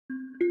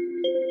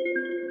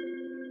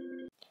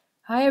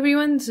Hi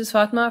everyone, this is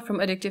Fatma from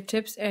Addictive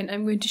Tips, and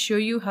I'm going to show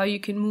you how you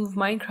can move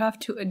Minecraft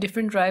to a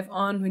different drive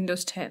on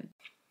Windows 10.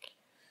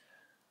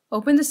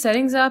 Open the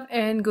Settings app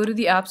and go to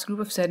the Apps group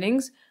of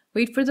settings.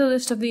 Wait for the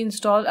list of the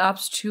installed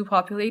apps to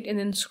populate and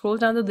then scroll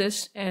down the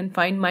list and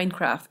find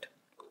Minecraft.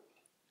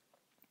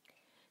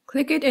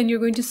 Click it and you're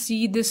going to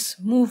see this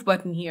Move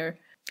button here.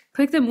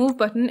 Click the Move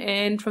button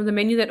and from the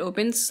menu that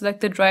opens,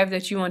 select the drive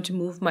that you want to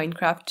move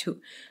Minecraft to.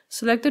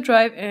 Select the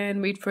drive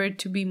and wait for it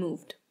to be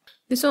moved.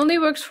 This only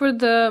works for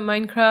the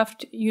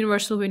Minecraft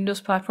Universal Windows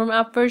Platform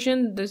app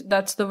version.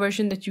 That's the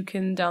version that you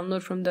can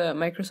download from the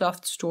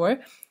Microsoft Store.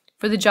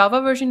 For the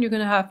Java version, you're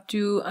going to have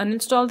to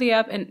uninstall the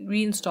app and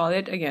reinstall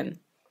it again.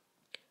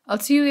 I'll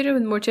see you later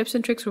with more tips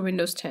and tricks for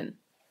Windows 10.